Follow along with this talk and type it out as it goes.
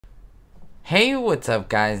Hey, what's up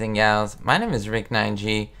guys and gals? My name is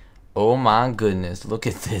Rick9G. Oh my goodness, look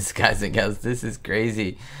at this guys and gals. This is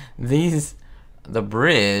crazy. The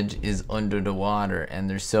bridge is under the water and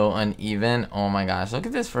they're so uneven. Oh my gosh, look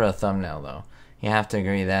at this for a thumbnail though. You have to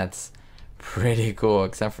agree that's pretty cool,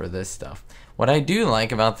 except for this stuff. What I do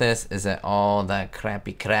like about this is that all that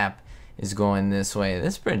crappy crap is going this way.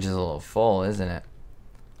 This bridge is a little full, isn't it?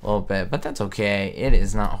 A little bit, but that's okay. It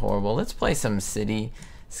is not horrible. Let's play some city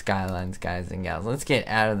Skylines, guys and gals. Let's get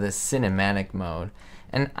out of this cinematic mode.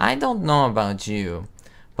 And I don't know about you,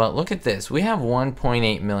 but look at this. We have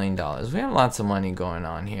 $1.8 million. We have lots of money going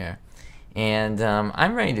on here. And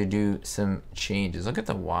I'm ready to do some changes. Look at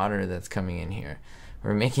the water that's coming in here.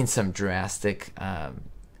 We're making some drastic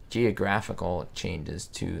geographical changes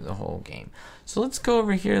to the whole game. So let's go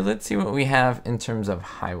over here. Let's see what we have in terms of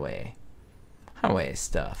highway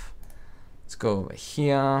stuff. Let's go over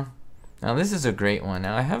here. Now this is a great one.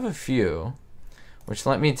 Now I have a few, which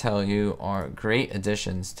let me tell you are great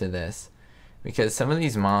additions to this, because some of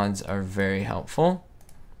these mods are very helpful.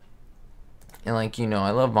 And like, you know,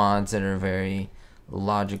 I love mods that are very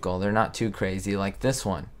logical. They're not too crazy, like this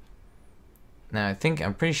one. Now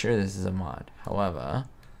I'm pretty sure this is a mod. However,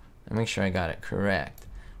 let me make sure I got it correct.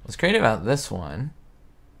 What's great about this one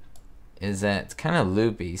is that it's kind of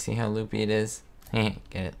loopy. See how loopy it is? Get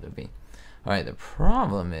it, loopy. Alright, the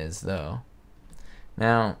problem is though,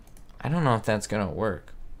 now I don't know if that's gonna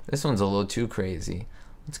work. This one's a little too crazy.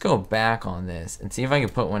 Let's go back on this and see if I can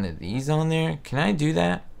put one of these on there. Can I do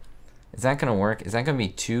that? Is that gonna work? Is that gonna be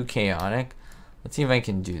too chaotic? Let's see if I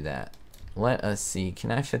can do that. Let us see.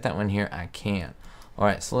 Can I fit that one here? I can.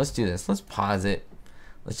 Alright, so let's do this. Let's pause it.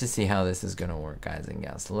 Let's just see how this is gonna work, guys and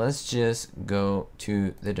gals. So let's just go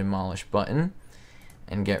to the demolish button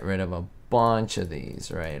and get rid of a bunch of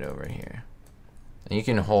these right over here. And you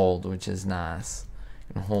can hold, which is nice.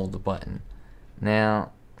 You can hold the button.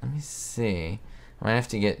 Now, let me see. I might have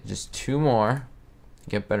to get just two more to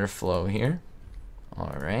get better flow here.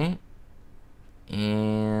 Alright.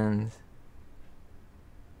 And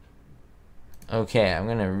okay, I'm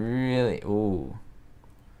gonna really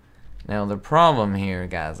now the problem here,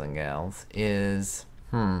 guys and gals, is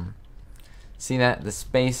see that the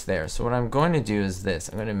space there. So what I'm going to do is this.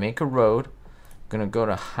 I'm going to make a road. I'm going to go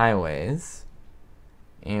to highways.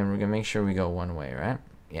 And we're going to make sure we go one way, right?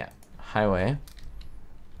 Yeah, highway.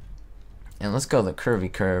 And let's go the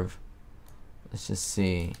curvy curve. Let's just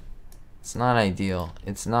see. It's not ideal.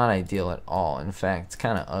 It's not ideal at all. In fact, it's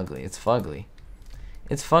kind of ugly. It's fugly.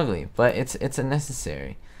 It's fugly, but it's a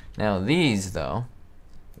necessary. Now these, though,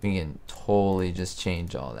 we can totally just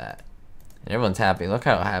change all that. And everyone's happy. Look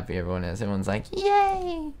how happy everyone is. Everyone's like,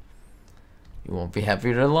 yay! You won't be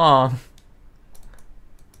happy for long.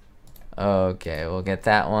 Okay, we'll get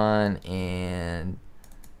that one and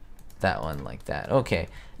that one like that. Okay,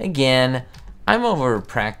 again, I'm over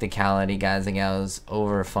practicality, guys and gals,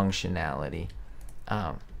 over functionality.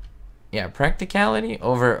 Yeah, practicality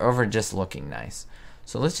over just looking nice.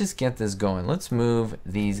 So let's just get this going. Let's move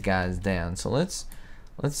these guys down. So let's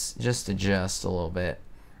just adjust a little bit.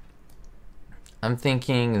 I'm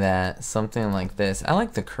thinking that something like this. I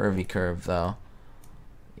like the curvy curve though.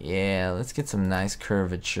 Yeah, let's get some nice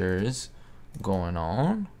curvatures going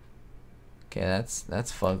on. Okay, that's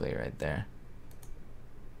fugly right there.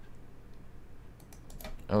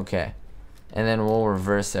 Okay, and then we'll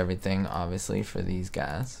reverse everything obviously for these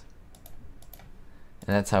guys.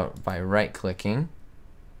 And that's how, by right clicking.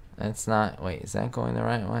 That's not, wait, is that going the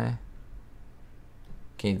right way?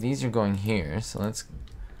 Okay, these are going here, so let's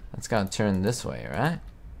gotta turn this way, right?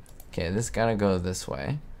 Okay, this gotta go this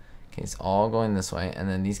way. Okay, it's all going this way, and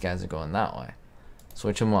then these guys are going that way.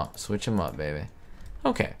 Switch them up, baby.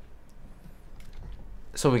 Okay.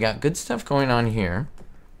 So we got good stuff going on here.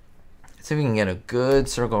 Let's see if we can get a good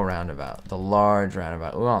circle roundabout, the large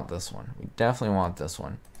roundabout. We want this one. We definitely want this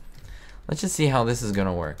one. Let's just see how this is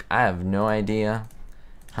gonna work. I have no idea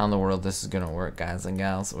how in the world this is gonna work, guys and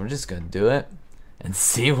gals. We're just gonna do it and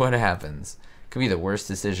see what happens. Could be the worst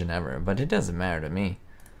decision ever, but it doesn't matter to me.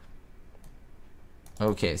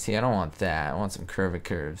 Okay, see, I don't want that. I want some curvy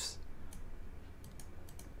curves.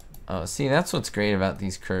 Oh, see, that's what's great about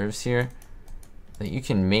these curves here, that you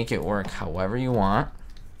can make it work however you want.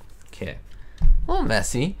 Okay, a little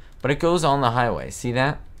messy, but it goes on the highway. See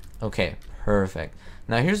that? Okay, perfect.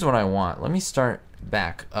 Now here's what I want. Let me start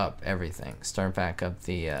back up everything. Start back up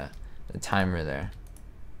the timer there.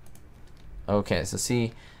 Okay, so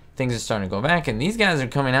see, things are starting to go back, and these guys are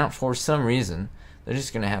coming out for some reason. They're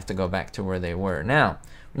just gonna have to go back to where they were. Now,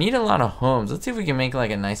 we need a lot of homes. Let's see if we can make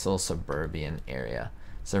like a nice little suburban area.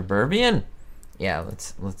 Suburban? Yeah,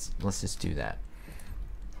 let's just do that.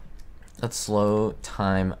 let's slow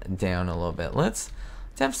time down a little bit. Let's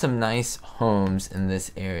have some nice homes in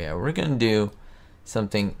this area. We're gonna do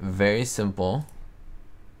something very simple,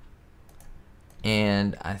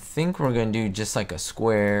 and I think we're gonna do just like a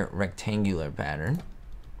square rectangular pattern.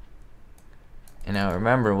 And now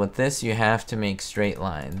remember, with this you have to make straight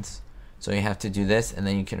lines, so you have to do this and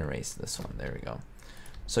then you can erase this one. There we go.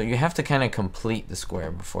 So you have to kind of complete the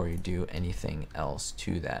square before you do anything else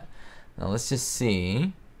to that. Now let's just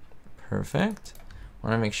see. Perfect.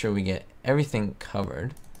 Want to make sure we get everything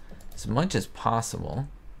covered as much as possible.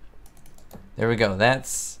 There we go.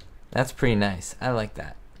 That's pretty nice. I like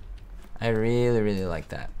that. I really like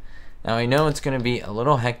that. Now I know it's going to be a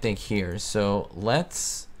little hectic here, so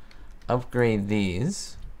let's upgrade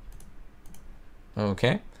these.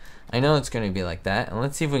 Okay. I know it's going to be like that, and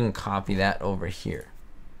let's see if we can copy that over here.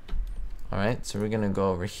 Alright, so we're going to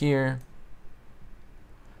go over here.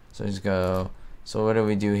 So just go. So what do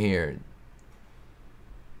we do here?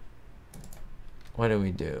 What do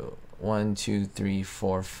we do? 1, 2, 3,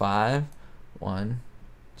 4, 5. 1,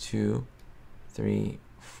 2, 3,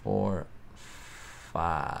 4,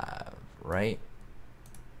 5. Right?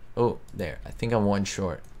 Oh, there. I think I'm one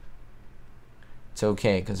short. It's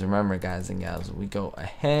okay, because remember, guys and gals, we go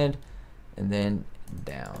ahead and then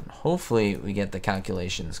down. Hopefully we get the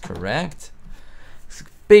calculations correct.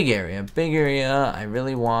 Big area I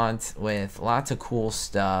really want, with lots of cool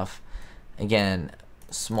stuff. Again,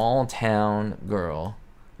 small town girl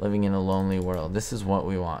living in a lonely world. This is what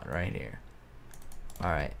we want right here.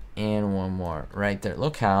 Alright, and one more right there.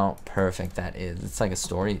 Look how perfect that is. It's like a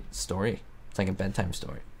story. It's like a bedtime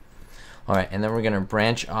story. Alright, and then we're gonna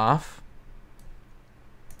branch off.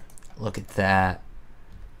 Look at that.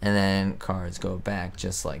 And then cars go back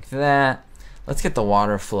just like that. Let's get the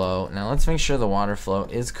water flow. Now let's make sure the water flow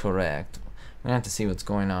is correct. We're gonna have to see what's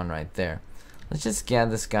going on right there. Let's just get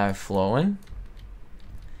this guy flowing.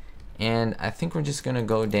 And I think we're just gonna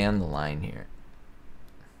go down the line here.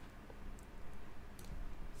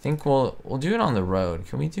 I think we'll do it on the road.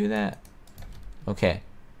 Can we do that? Okay.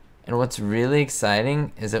 And what's really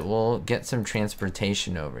exciting is that we'll get some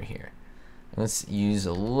transportation over here. Let's use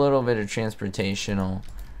a little bit of transportational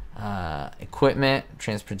equipment,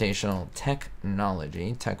 transportational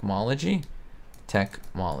technology.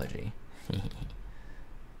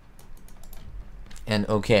 And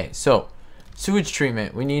okay, so sewage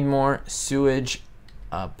treatment. We need more sewage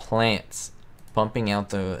plants pumping out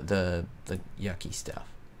the yucky stuff.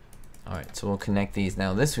 Alright, so we'll connect these.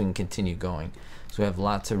 Now this we can continue going. So we have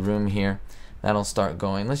lots of room here. That'll start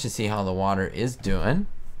going. Let's just see how the water is doing.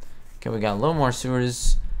 Okay, we got a little more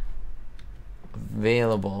sewers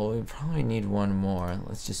available. We probably need one more.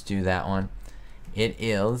 Let's just do that one. It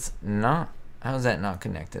is not. How is that not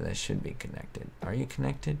connected? That should be connected. Are you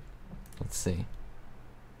connected? Let's see.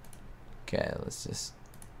 Okay, let's just.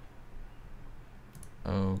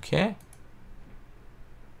 Okay.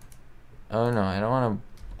 Oh no, I don't want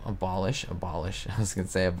to abolish. I was gonna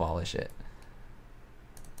say abolish it.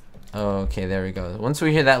 Okay, there we go. Once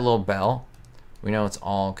we hear that little bell, we know it's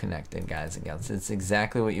all connected, guys and gals. It's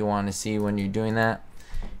exactly what you want to see when you're doing that.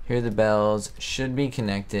 Hear the bells, should be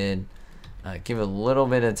connected. Give it a little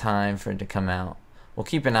bit of time for it to come out. We'll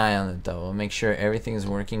keep an eye on it though. We'll make sure everything is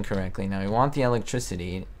working correctly. Now we want the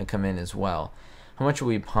electricity to come in as well. How much are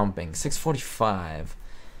we pumping? 645.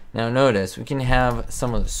 Now notice we can have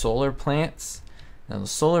some of the solar plants. Now the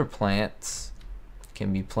solar plants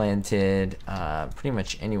can be planted pretty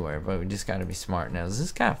much anywhere, but we just got to be smart. Now is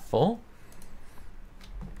this guy full?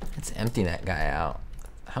 Let's empty that guy out.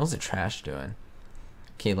 How's the trash doing?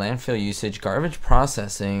 Okay, landfill usage, garbage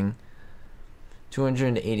processing,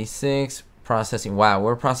 286 processing. Wow,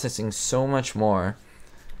 we're processing so much more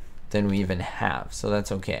than we even have, so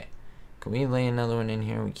that's okay. Can we lay another one in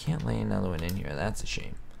here? We can't lay another one in here. That's a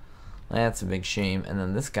shame. That's a big shame. And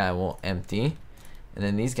then this guy will empty, and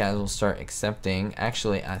then these guys will start accepting.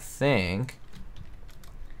 Actually, I think,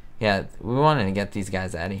 yeah, we wanted to get these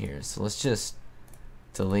guys out of here, so let's just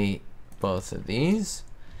delete both of these.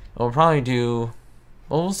 We'll probably do,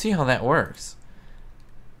 well, we'll see how that works.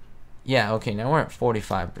 Yeah, okay, now we're at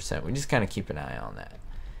 45%. We just kind of keep an eye on that.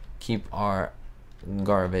 Keep our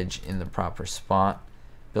garbage in the proper spot.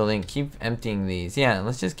 Building, keep emptying these. Yeah,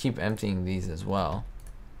 let's just keep emptying these as well.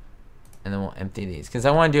 And then we'll empty these. Because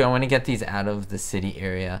I want to get these out of the city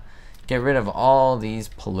area. Get rid of all these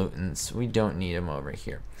pollutants. We don't need them over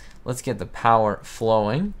here. Let's get the power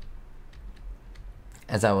flowing.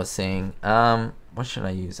 As I was saying, what should I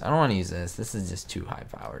use? I don't want to use this. This is just too high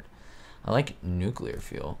powered. I like nuclear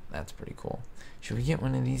fuel. That's pretty cool. Should we get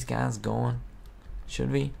one of these guys going?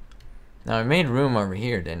 Should we? Now I made room over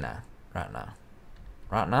here, didn't I? Right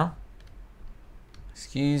now.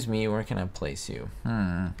 Excuse me, where can I place you?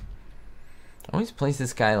 I always place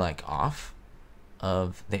this guy like off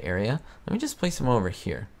of the area. Let me just place him over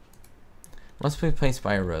here. Must be placed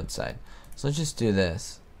by a roadside. So let's just do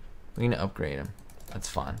this. We're gonna upgrade him. That's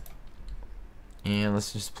fun. And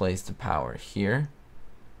let's just place the power here.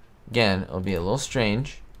 Again, it'll be a little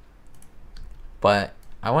strange, but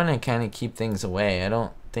I want to kind of keep things away. I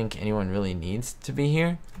don't think anyone really needs to be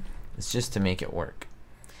here. It's just to make it work.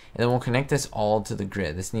 And then we'll connect this all to the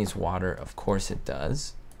grid. This needs water, of course it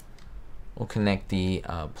does. We'll connect the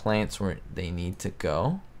plants where they need to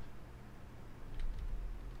go.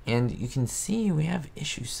 And you can see we have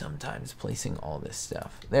issues sometimes placing all this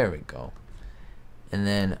stuff. There we go. And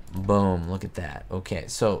then boom, look at that. Okay,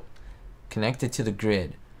 so connect it to the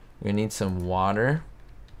grid. We're gonna need some water.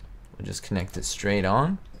 We'll just connect it straight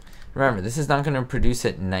on. Remember, this is not gonna produce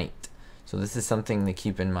at night. So this is something to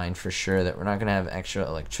keep in mind for sure, that we're not gonna have extra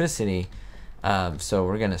electricity. So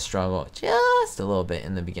we're gonna struggle just a little bit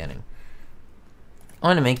in the beginning. I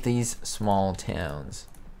wanna make these small towns.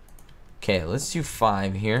 Okay, let's do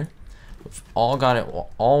 5 here. We've all got it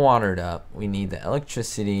all watered up. We need the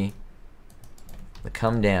electricity to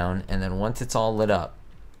come down, and then once it's all lit up,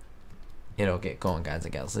 it'll get going, guys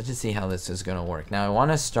and gals. Let's just see how this is gonna work. Now I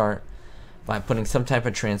wanna start by putting some type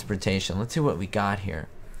of transportation. Let's see what we got here.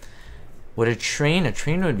 With a train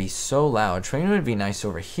would be so loud. A train would be nice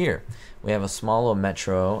over here. We have a small little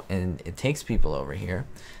metro and it takes people over here.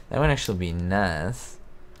 That would actually be nice.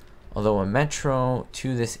 Although a metro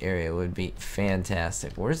to this area would be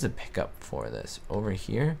fantastic. Where's the pickup for this? Over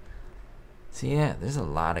here? See, yeah, there's a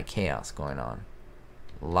lot of chaos going on.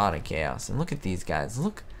 A lot of chaos. And look at these guys.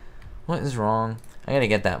 Look, what is wrong? I gotta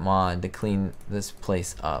get that mod to clean this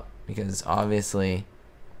place up, because obviously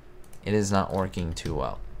it is not working too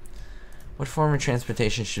well. What form of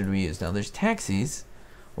transportation should we use? Now there's taxis.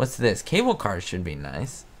 What's this? Cable cars should be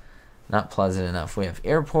nice. Not pleasant enough. We have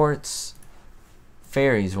airports.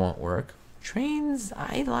 Ferries won't work. Trains,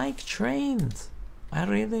 I like trains. I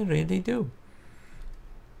really, really do.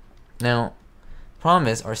 Now, problem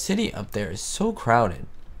is our city up there is so crowded.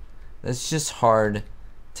 That's just hard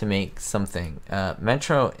to make something.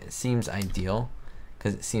 Metro seems ideal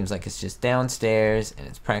because it seems like it's just downstairs and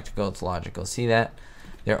it's practical, it's logical. See that?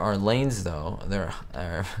 There are lanes though. There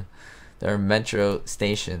are metro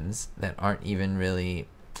stations that aren't even really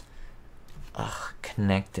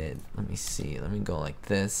connected. Let me see. Let me go like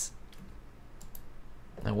this.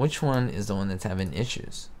 Now, which one is the one that's having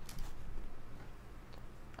issues?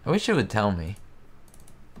 I wish it would tell me.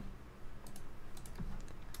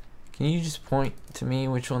 Can you just point to me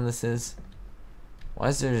which one this is? Why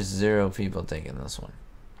is there 0 people taking this one?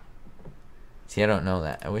 See, I don't know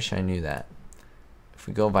that. I wish I knew that. If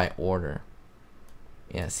we go by order.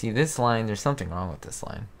 Yeah, see this line, there's something wrong with this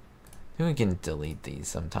line. I think we can delete these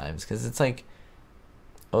sometimes, because it's like,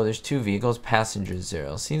 oh, there's 2 vehicles, passengers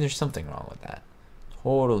 0. See, there's something wrong with that.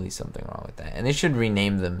 Totally something wrong with that. And they should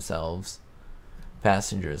rename themselves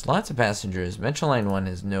passengers. Lots of passengers. Metro Line 1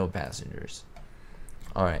 has no passengers.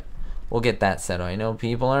 Alright, we'll get that settled. I know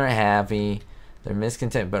people aren't happy. They're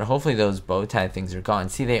miscontent, but hopefully those bow tie things are gone.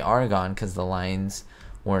 See, they are gone because the lines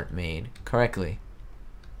weren't made correctly.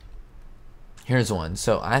 Here's one.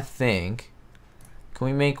 So I think, can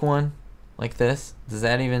we make one like this? Does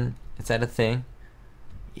that even, is that a thing?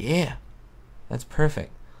 Yeah, that's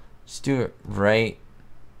perfect. Just do it right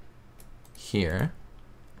here.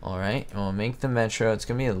 Alright, and we'll make the metro. It's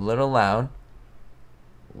gonna be a little loud,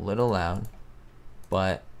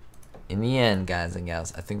 but in the end, guys and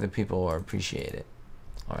gals, I think the people will appreciate it.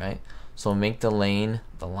 Alright, so we'll make the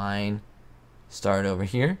line start over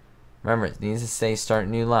here. Remember, it needs to say start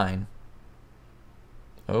new line.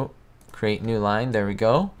 Oh, create new line. There we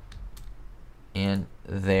go. And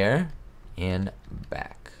there and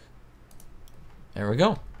back. There we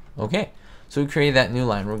go. Okay, so we created that new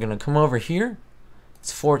line. We're gonna come over here.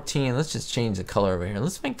 It's 14. Let's just change the color over here.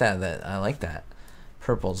 Let's make that I like that.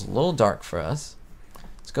 Purple's a little dark for us.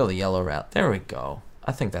 Let's go the yellow route. There we go.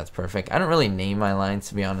 I think that's perfect. I don't really name my lines,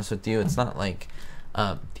 to be honest with you. It's not like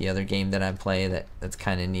the other game that I play that's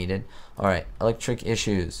kind of needed. Alright, electric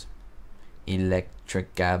issues.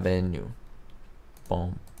 Electric Avenue.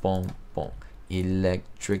 Boom, boom, boom.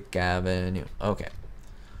 Electric Avenue. Okay.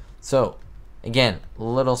 So, again,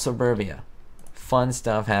 little suburbia. Fun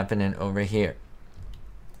stuff happening over here.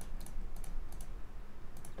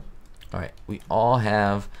 Alright, we all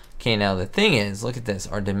have... Okay, now the thing is, look at this.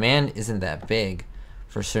 Our demand isn't that big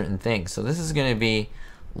for certain things. So this is going to be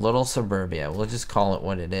little suburbia. We'll just call it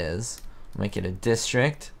what it is. Make it a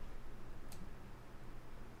district.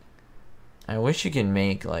 I wish you could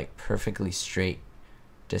make like perfectly straight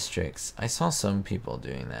districts. I saw some people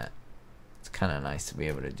doing that. It's kind of nice to be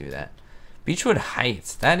able to do that. Beechwood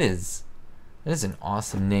Heights. That is an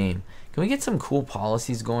awesome name. Can we get some cool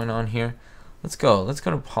policies going on here? Let's go. Let's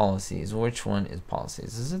go to policies. Which one is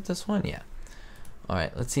policies? Is it this one? Yeah. All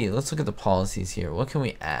right. Let's see. Let's look at the policies here. What can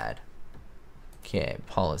we add? Okay,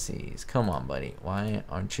 policies. Come on, buddy. Why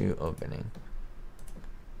aren't you opening?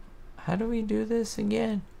 How do we do this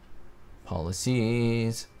again?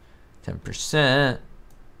 Policies. 10%.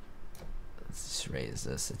 Let's just raise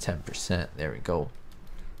this to 10%. There we go.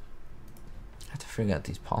 I have to figure out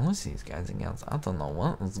these policies, guys and gals. I don't know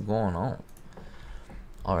what is going on.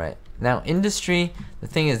 Alright. Now, industry. The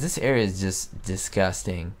thing is, this area is just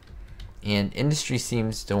disgusting. And industry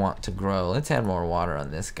seems to want to grow. Let's add more water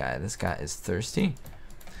on this guy. This guy is thirsty.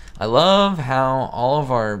 I love how all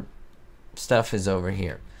of our stuff is over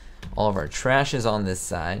here. All of our trash is on this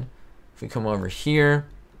side. If we come over here,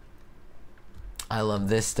 I love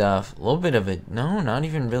this stuff. A little bit of it. No, not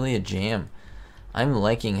even really a jam. I'm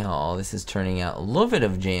liking how all this is turning out. A little bit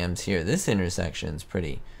of jams here. This intersection is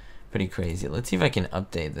pretty crazy. Let's see if I can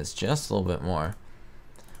update this just a little bit more.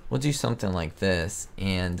 We'll do something like this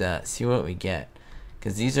and see what we get.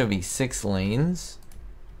 Because these will be 6 lanes.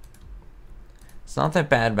 It's not that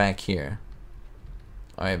bad back here.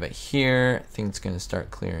 Alright, but here, I think it's going to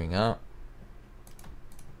start clearing up.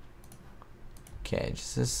 Okay,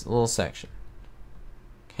 just this little section.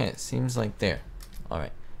 Okay, it seems like there.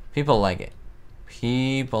 Alright, people like it.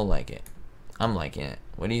 People like it. I'm liking it.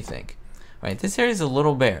 What do you think? Alright, this area is a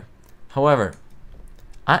little bare. However,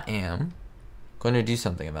 I am going to do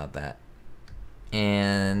something about that.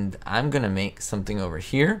 And I'm going to make something over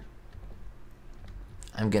here.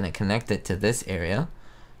 I'm going to connect it to this area.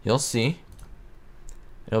 You'll see.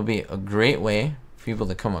 It'll be a great way for people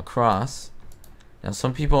to come across. Now,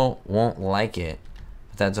 some people won't like it,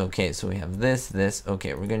 but that's okay. So we have this.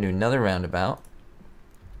 Okay, we're going to do another roundabout.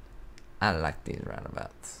 I like these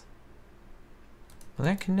roundabouts. Will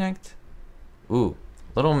that connect? Ooh,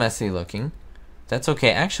 a little messy looking. That's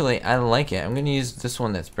okay. Actually, I like it. I'm going to use this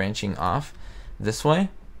one that's branching off this way.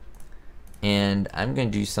 And I'm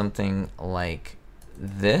going to do something like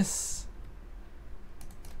this.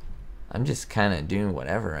 I'm just kind of doing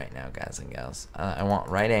whatever right now, guys and gals. I want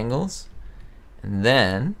right angles. And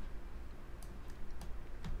then,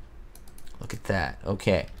 look at that.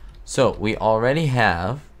 Okay, so we already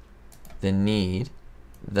have the need,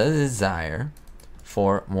 the desire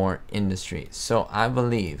for more industry. So I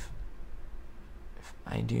believe if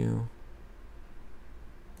I want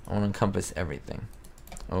to encompass everything.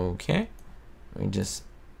 Okay, we just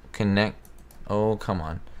connect. Oh, come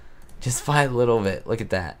on, just by a little bit. Look at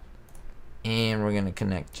that. And we're going to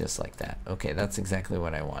connect just like that. Okay, that's exactly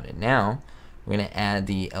what I wanted. Now, we're going to add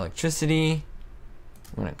the electricity.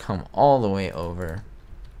 I'm going to come all the way over.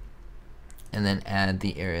 And then add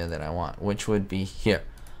the area that I want, which would be here.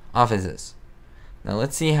 Offices. Now,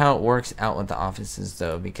 let's see how it works out with the offices,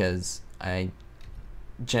 though, because I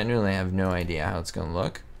genuinely have no idea how it's going to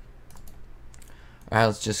look. Or how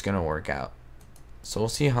it's just going to work out. So, we'll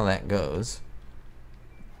see how that goes.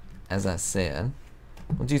 As I said.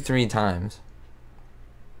 We'll do 3 times.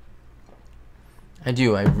 I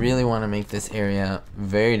really want to make this area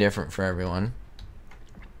very different for everyone.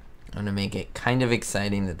 I'm going to make it kind of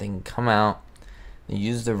exciting that they can come out, they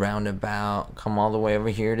use the roundabout, come all the way over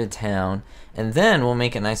here to town, and then we'll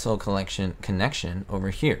make a nice little connection over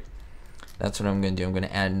here. That's what I'm going to do. I'm going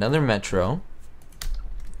to add another metro.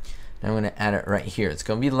 And I'm going to add it right here. It's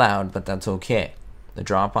going to be loud, but that's okay. The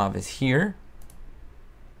drop off is here.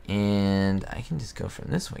 And I can just go from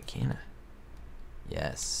this way, can't I?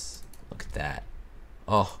 Yes. Look at that.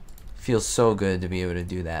 Oh, feels so good to be able to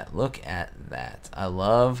do that. Look at that. I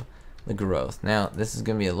love the growth. Now, this is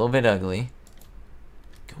going to be a little bit ugly.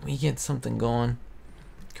 Can we get something going?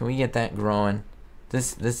 Can we get that growing?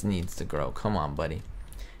 This needs to grow. Come on, buddy.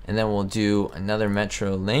 And then we'll do another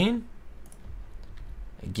metro lane.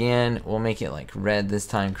 Again, we'll make it like red this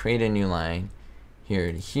time. Create a new line.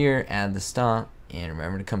 Here to here. Add the stop. And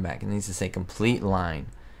remember to come back. It needs to say complete line.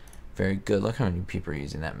 Very good. Look how many people are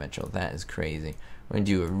using that metro. That is crazy. We're going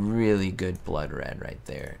to do a really good blood red right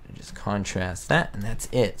there. And just contrast that, and that's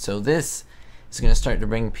it. So this is going to start to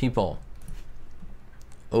bring people.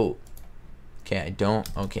 Oh. Okay, I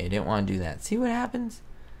didn't want to do that. See what happens?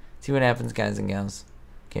 See what happens, guys and gals?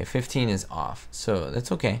 Okay, 15 is off. So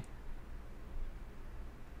that's okay.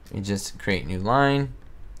 We just create new line.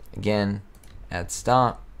 Again, add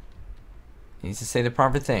stop. It needs to say the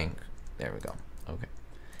proper thing. There we go. Okay.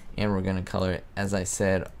 And we're going to color it, as I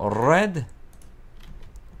said, red.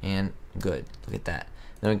 And good. Look at that.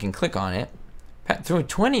 Then we can click on it. Through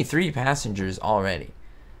 23 passengers already.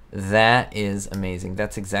 That is amazing.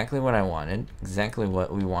 That's exactly what I wanted. Exactly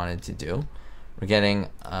what we wanted to do. We're getting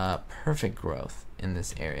perfect growth in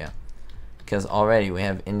this area. Because already we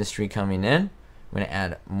have industry coming in. I'm going to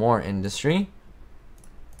add more industry.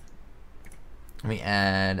 We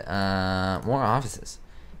add more offices.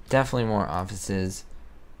 Definitely more offices.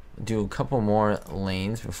 Do a couple more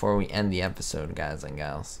lanes before we end the episode, guys and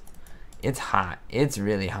gals. It's hot. It's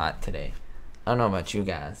really hot today. I don't know about you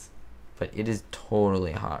guys, but it is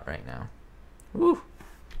totally hot right now. Woo!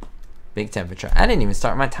 Big temperature. I didn't even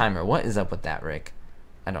start my timer. What is up with that, Rick?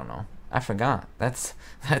 I don't know. I forgot. That's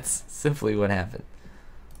simply what happened.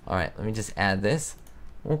 Alright, let me just add this.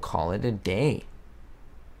 We'll call it a day.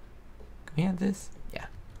 Can we add this? Yeah.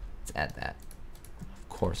 Let's add that. Of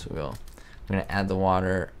course we will. I'm going to add the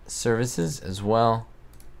water services as well.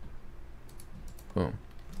 Boom.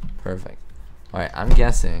 Perfect. Alright, I'm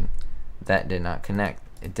guessing that did not connect.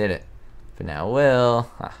 It did it. But now it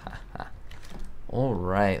will.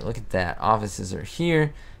 Alright, look at that. Offices are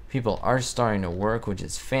here. People are starting to work, which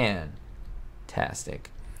is fantastic.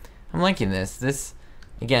 I'm liking this. This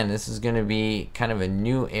is going to be kind of a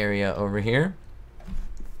new area over here.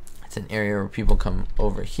 It's an area where people come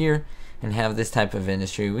over here and have this type of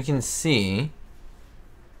industry. We can see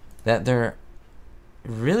that there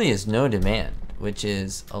really is no demand, which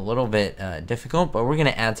is a little bit difficult, but we're going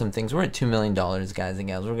to add some things. We're at $2 million, guys and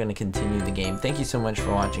gals. We're going to continue the game. Thank you so much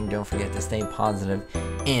for watching. Don't forget to stay positive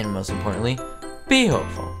and, most importantly, be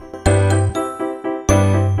hopeful.